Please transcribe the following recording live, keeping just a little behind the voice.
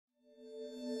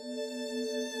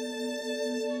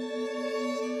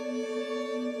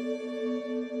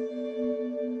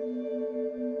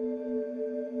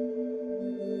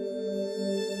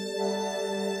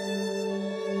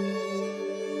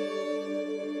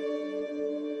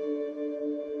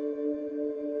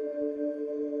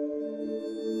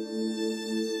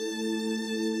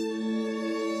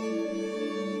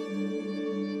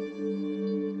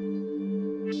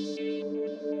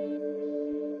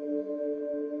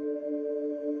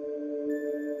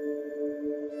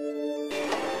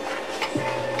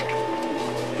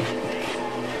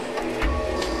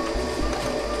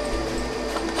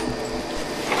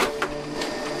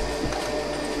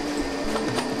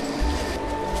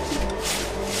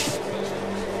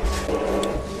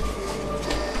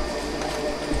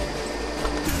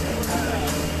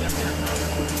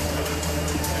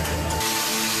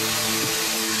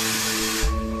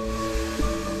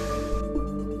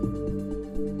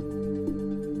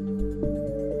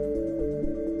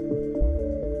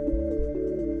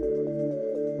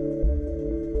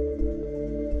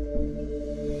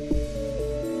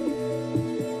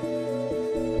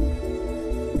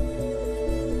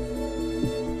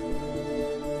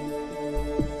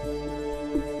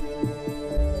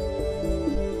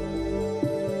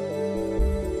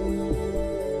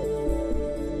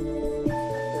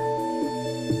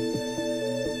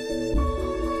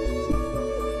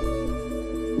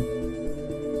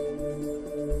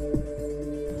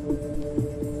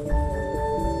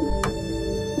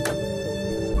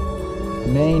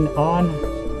Main on.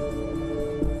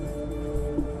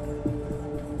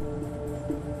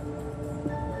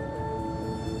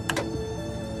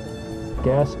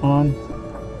 Gas on.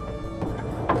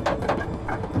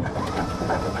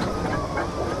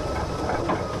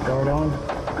 Start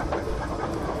on.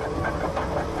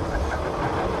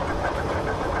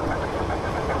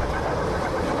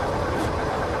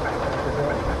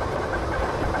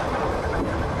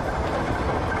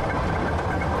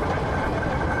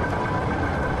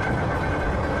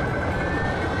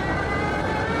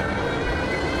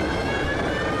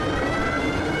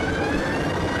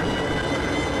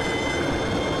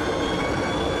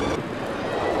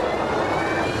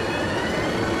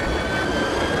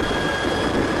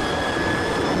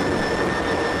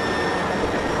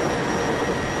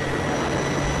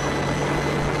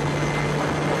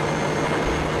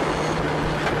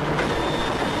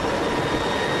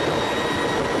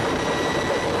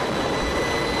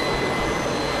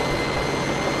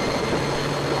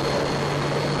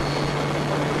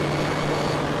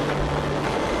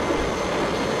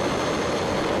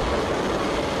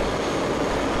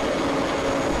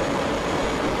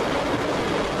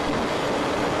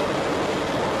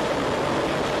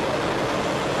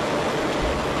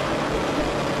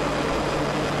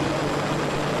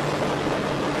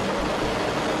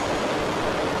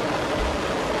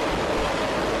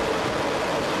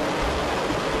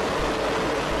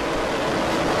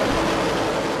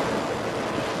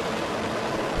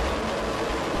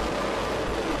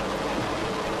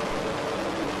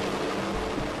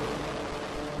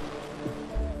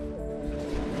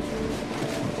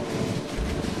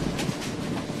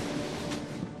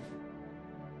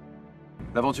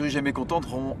 La Venturi Jamais Contente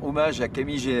rend hommage à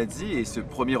Camille Genazzi et ce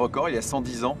premier record, il y a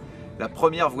 110 ans, la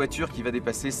première voiture qui va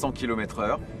dépasser 100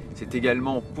 km/h. C'est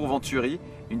également pour Venturi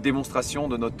une démonstration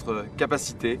de notre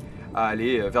capacité à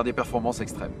aller vers des performances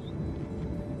extrêmes.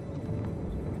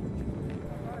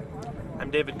 I'm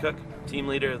David Cook, team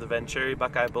leader of the Venturi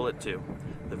Buckeye Bullet 2.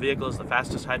 The vehicle is the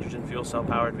fastest hydrogen fuel cell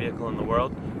powered vehicle in the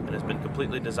world and has been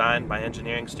completely designed by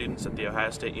engineering students at The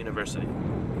Ohio State University.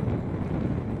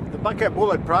 The Buckeye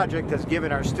Bullet project has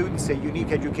given our students a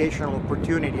unique educational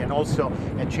opportunity and also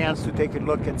a chance to take a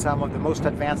look at some of the most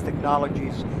advanced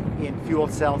technologies in fuel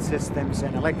cell systems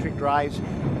and electric drives,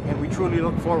 and we truly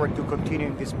look forward to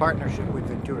continuing this partnership with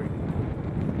Venturi.